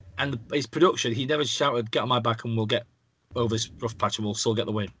 And his production, he never shouted, get on my back and we'll get over this rough patch and we'll still get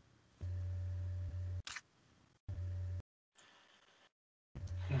the win.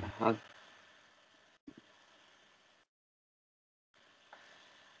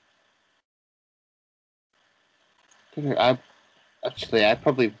 I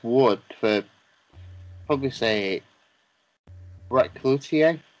probably would say Brett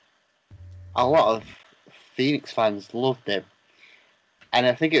Cloutier. A lot of Phoenix fans loved him, and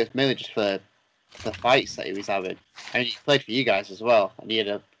I think it was mainly just for the fights that he was having. I mean, he played for you guys as well, and he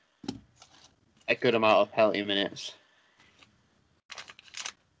had a good amount of penalty minutes.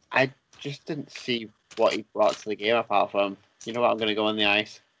 I just didn't see what he brought to the game apart from, you know what, I'm going to go on the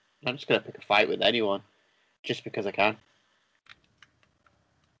ice. I'm just going to pick a fight with anyone, just because I can.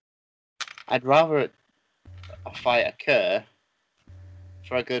 I'd rather a fight occur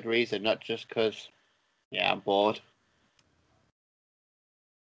for a good reason, not just because, I'm bored.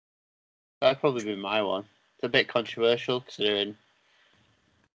 That'd probably be my one. It's a bit controversial considering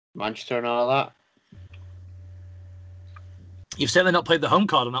Manchester and all that. You've certainly not played the home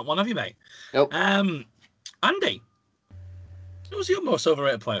card on that one, have you, mate? Nope. Andy, who's your most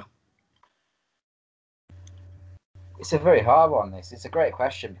overrated player? It's a very hard one, this. It's a great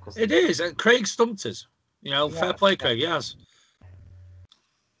question because it is. And Craig stumped us. Fair play, Craig. Yes.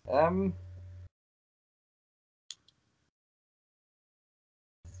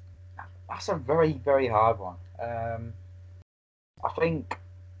 That's a very, very hard one. I think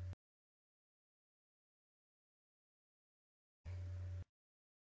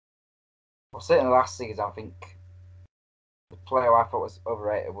certainly last season, I think the player I thought was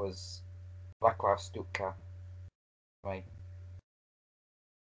overrated was Vaclav Stuka. Right.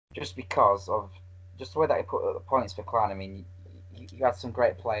 Just because of just the way that he put up the points for Clan. I mean, you had some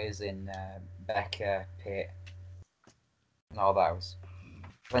great players in Becker, Pitt, and all those.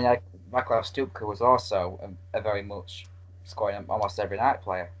 Then Vaclav Stuka was also a very much scoring almost every night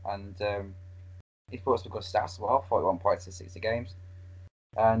player, and he put up some good stats as well, 41 points in 60 games.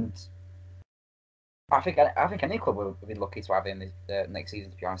 And I think any club will be lucky to have him next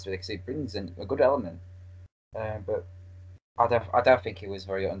season, to be honest with you, because he brings in a good element. But I don't think he was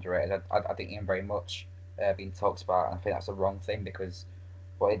very underrated. I think him very much being talked about, and I think that's a wrong thing because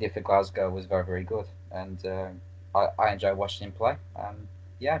what he did for Glasgow was very, very good, and I enjoy watching him play. And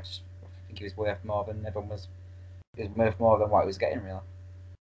I think he was worth more than everyone was. He was worth more than what he was getting, really.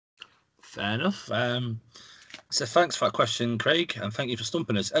 Fair enough. So thanks for that question, Craig, and thank you for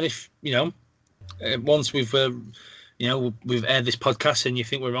stumping us. And if once we've we've aired this podcast and you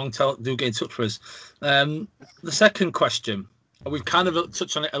think we're wrong, do get in touch with us. The second question, we've kind of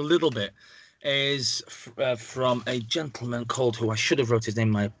touched on it a little bit, is from a gentleman called, who I should have wrote his name,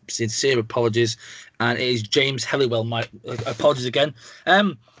 my sincere apologies, and it is James Helliwell. My apologies again.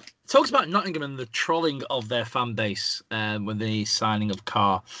 Talks about Nottingham and the trolling of their fan base with the signing of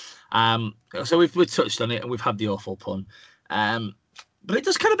Carr. So we've touched on it and we've had the awful pun. But it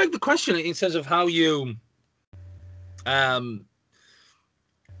does kind of beg the question in terms of how you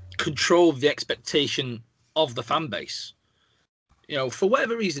control the expectation of the fan base. For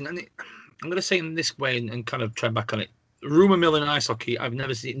whatever reason, and I'm going to say in this way and kind of try back on it. Rumour mill in ice hockey, I've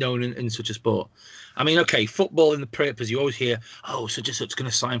never seen it known in such a sport. I mean, okay, football in the papers, you always hear, such and such going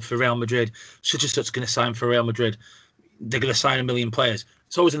to sign for Real Madrid. Such and such going to sign for Real Madrid. They're going to sign 1 million players.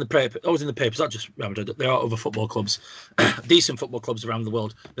 It's always in the papers, not just Real Madrid. There are other football clubs, decent football clubs around the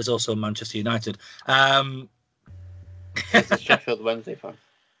world. There's also Manchester United. It's a Sheffield Wednesday fan.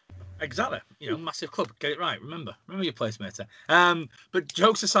 Exactly. Massive club. Get it right. Remember your place, mate. But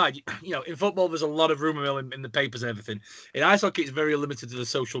jokes aside, in football, there's a lot of rumour mill in the papers and everything. In ice hockey, it's very limited to the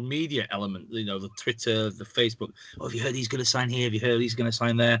social media element. The Twitter, the Facebook. Oh, have you heard he's going to sign here? Have you heard he's going to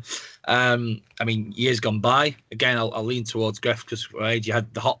sign there? Years gone by. Again, I'll lean towards Gref because you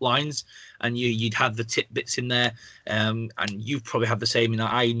had the hotlines and you'd have the tidbits in there. And you've probably had the same.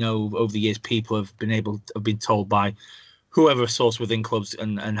 I know over the years, people have been told by whoever source within clubs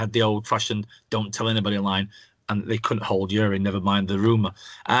and had the old-fashioned "don't tell anybody" line, and they couldn't hold urine, never mind the rumour.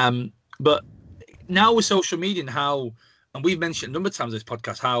 But now with social media and we've mentioned a number of times in this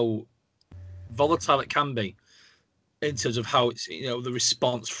podcast how volatile it can be in terms of how it's the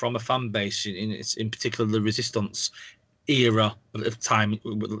response from a fan base in particular the resistance era of time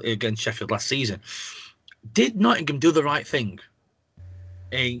against Sheffield last season. Did Nottingham do the right thing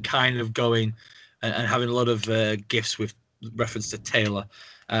in kind of going and having a lot of gifts with reference to Taylor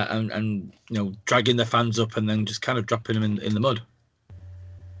and dragging their fans up and then just kind of dropping them in the mud?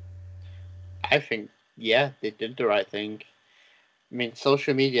 I think, yeah, they did the right thing. I mean,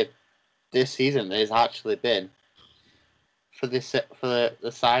 social media this season has actually been, for the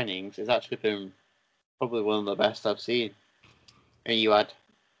signings, it's actually been probably one of the best I've seen. And you had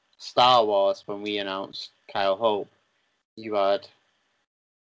Star Wars when we announced Kyle Hope. You had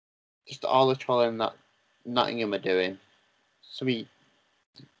just all the trolling that Nottingham are doing. Some of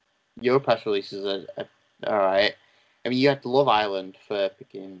your press releases are all right. I mean, you had Love Island for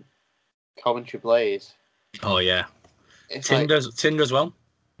picking Coventry Blaze. Oh yeah, Tinder as well.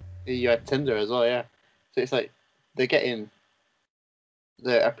 You had Tinder as well, yeah. So it's like they're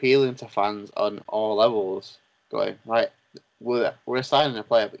appealing to fans on all levels. Going right, we're assigning a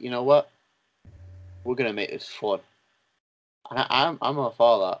player, but you know what? We're gonna make this fun. And I'm all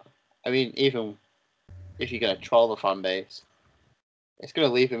for that. I mean, even if you're gonna troll the fan base, it's going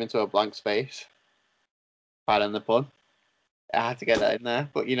to leave him into a blank space. Pardon the pun. I had to get that in there,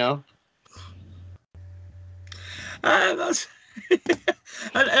 but That's...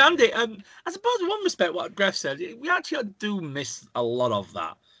 and Andy, I suppose in one respect, what Gref said, we actually do miss a lot of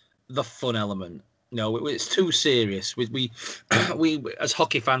that, the fun element. It's too serious. We as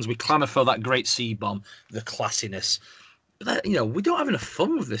hockey fans, we clamour for that great C-bomb, the classiness. We don't have enough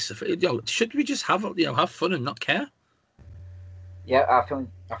fun with this. Should we just have fun and not care? Yeah, I think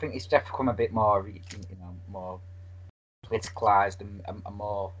it's definitely become a bit more, more politicalized and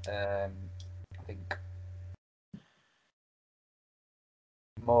more, I think,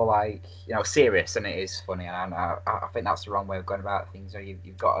 more like serious than it is funny. And I think that's the wrong way of going about things.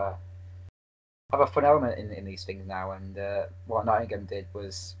 You've got to have a fun element in these things now. And what Nottingham did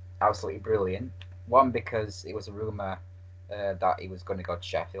was absolutely brilliant. One, because it was a rumour that he was going to go to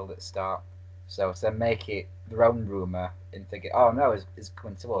Sheffield at the start. So to then make it their own rumour and thinking, oh no, it's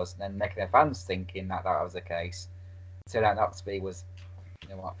coming to us, and then making their fans thinking that was the case. Turned out not to be was,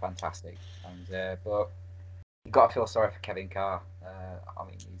 fantastic. And but you got to feel sorry for Kevin Carr. I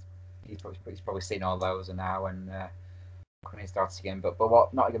mean, he's probably seen all those now and coming starts again. But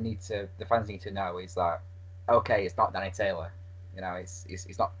what Nottingham the fans need to know is that okay, it's not Danny Taylor.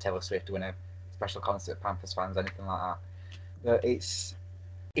 It's not Taylor Swift doing a special concert for Panthers fans, anything like that. But it's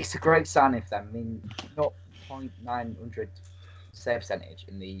a great signing for them. I mean, 0.900 save percentage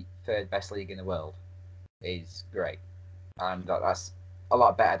in the third best league in the world is great, and that's a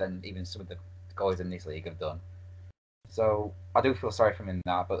lot better than even some of the goalies in this league have done. So I do feel sorry for him in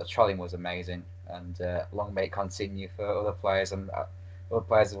that, but the trolling was amazing, and long may it continue for other players and other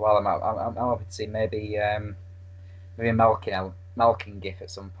players as well. I'm hoping to see maybe a Malkin gif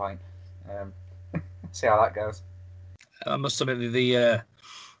at some point. See how that goes. I must admit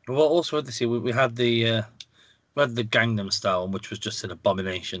what also had this year, we had the Gangnam Style, which was just an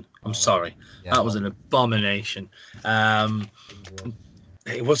abomination. I'm sorry, that was an abomination. It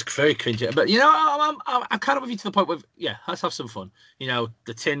was very cringy, but I'm kind of with you to the point where let's have some fun.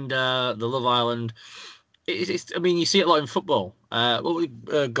 The Tinder, the Love Island. I mean, you see it a lot in football.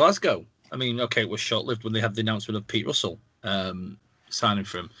 Glasgow. I mean, okay, it was short-lived when they had the announcement of Pete Russell signing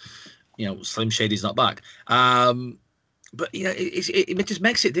for him. Slim Shady's not back. But it just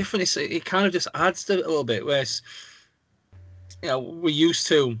makes it different. It kind of just adds to it a little bit. Whereas, we're used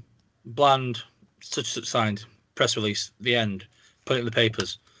to bland, such signed, press release, the end, put it in the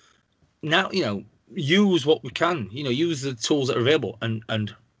papers. Now, use what we can. Use the tools that are available,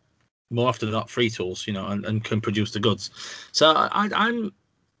 and more often than not, free tools. And can produce the goods. So I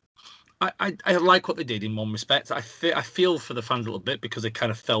like what they did in one respect. I feel for the fans a little bit because they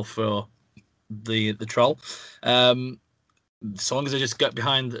kind of fell for the troll. So long as they just get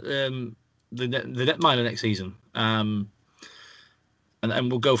behind the netminder next season,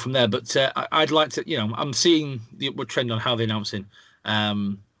 and we'll go from there. But I'd like to, I'm seeing the upward trend on how they're announcing.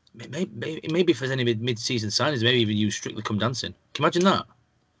 Maybe if there's any mid-season signings, maybe even use Strictly Come Dancing. Can you imagine that?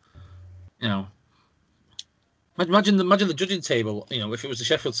 Imagine the judging table. If it was the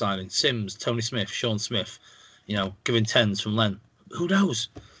Sheffield signing, Sims, Tony Smith, Sean Smith, giving tens from Len. Who knows?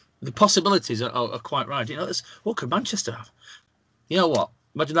 The possibilities are quite right. What could Manchester have? You know what?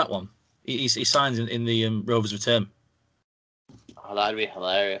 Imagine that one. He signs in the Rovers return. Oh, that'd be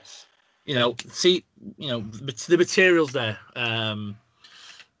hilarious. The materials there.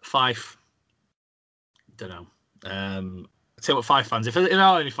 Five. Don't know. I'll tell you what, 5 fans. If there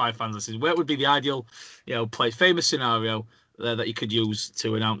are only 5 fans listening, where would be the ideal, famous scenario that you could use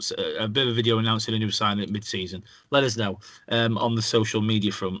to announce a bit of a video announcing a new signing at mid-season? Let us know on the social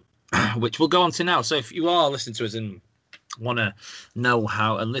media front, which we'll go on to now. So if you are listening to us and want to know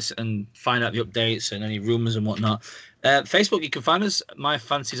how and listen and find out the updates and any rumours and whatnot, Facebook, you can find us, My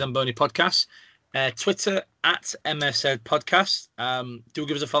Fancy Zamboni Podcast. Twitter at MSZ Podcast. Do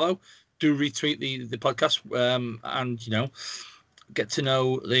give us a follow. Do retweet the podcast, and get to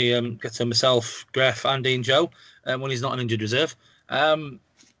know myself, Gref, Andy, and Joe when he's not on injured reserve. And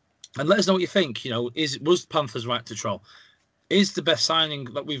let us know what you think. Was Panthers right to troll? Is the best signing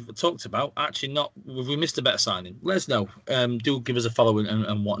that we've talked about actually not? Have we missed a better signing? Let us know. Do give us a follow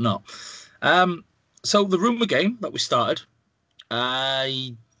and whatnot. So the rumour game that we started,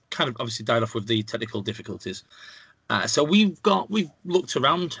 I kind of obviously died off with the technical difficulties. So we've looked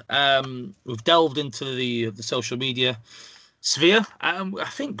around. We've delved into the social media sphere. I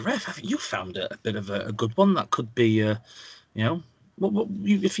think, Gref, you found a bit of a good one that could be, if you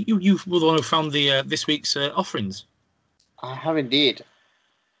were the one who found the this week's offerings. I have indeed.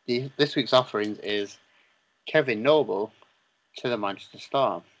 This week's offerings is Kevin Noble to the Manchester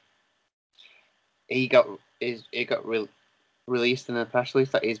Storm. It got released in a press release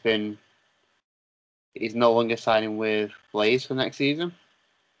that he's no longer signing with Blaze for next season.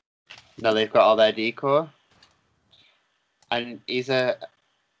 Now they've got all their decor, and he's like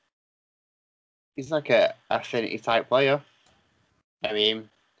a affinity type player. I mean,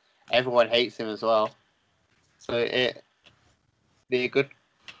 everyone hates him as well, so it be a good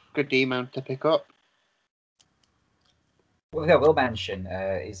D-man to pick up. Well, I will mention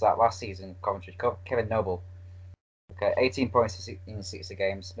is that last season Coventry, Kevin Noble, 18 points in 60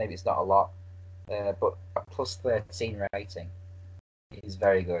 games. Maybe it's not a lot, but a plus 13 rating is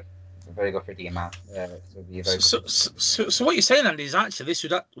very good. Very good for D-man. So what you're saying, Andy, is actually this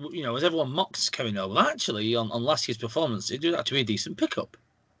would, as everyone mocks Kevin Noble, actually on last year's performance, it would actually be a decent pickup.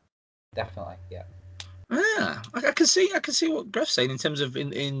 Definitely, yeah. Yeah, I can see what Gref's saying in terms of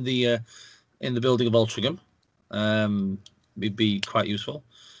in the building of Altrincham. Would be quite useful.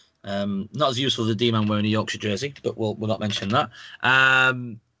 Not as useful as a D-man wearing a Yorkshire jersey, but we'll not mention that.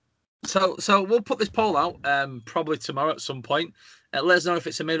 So we'll put this poll out probably tomorrow at some point. Let us know if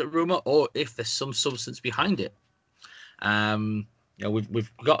it's a made-up rumour or if there's some substance behind it.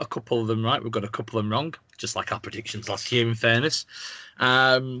 We've got a couple of them right. We've got a couple of them wrong, just like our predictions last year, in fairness.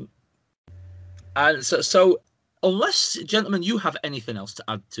 And so unless, gentlemen, you have anything else to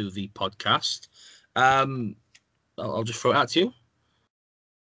add to the podcast, I'll just throw it out to you.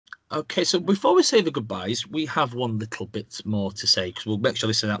 Okay, so before we say the goodbyes, we have one little bit more to say because we'll make sure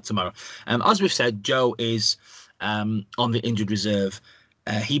this is out tomorrow. As we've said, Joe is on the injured reserve.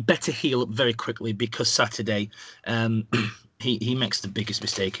 He better heal up very quickly because Saturday he makes the biggest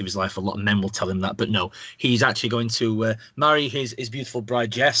mistake of his life. A lot of men will tell him that, but no, he's actually going to marry his beautiful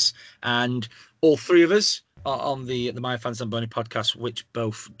bride Jess, and all three of us are on the My Fans Zamboni podcast, which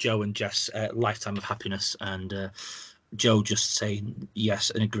both Joe and Jess lifetime of happiness, and Joe just saying yes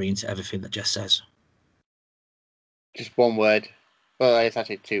and agreeing to everything that Jess says. Just one word. Well, it's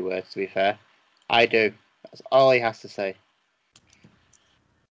actually 2 words, to be fair. I do. That's all he has to say.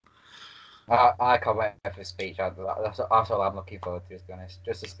 I can't wait for the speech. That's all I'm looking forward to, to be honest.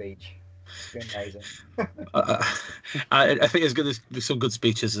 Just a speech. It's been amazing. I think there's some good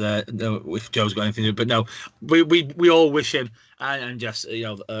speeches if Joe's got anything to do. But no, we all wish him and just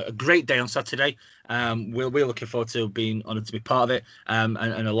a great day on Saturday. We're looking forward to being honoured to be part of it, and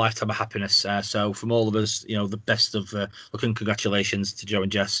a lifetime of happiness. So from all of us, the best of looking congratulations to Joe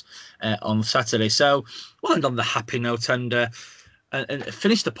and Jess on Saturday. So we'll end on the happy note and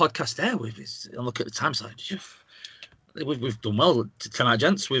finish the podcast there. And look at the time slide. We've done well tonight,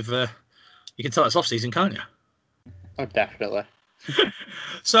 gents. You can tell it's off season, can't you? Oh, definitely.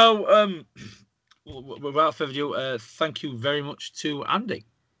 So, without further ado, thank you very much to Andy.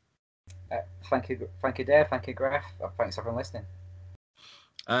 Thank you, Dave. Thank you, Gref. Thanks everyone listening.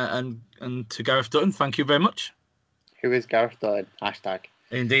 And to Gareth Dutton, thank you very much. Who is Gareth Dutton? Hashtag.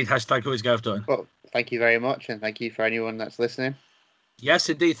 Indeed, hashtag who is Gareth Dutton. Well, thank you very much, and thank you for anyone that's listening. Yes,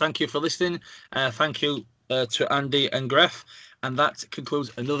 indeed. Thank you for listening. Thank you to Andy and Gref. And that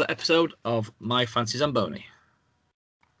concludes another episode of My Fancy Zamboni.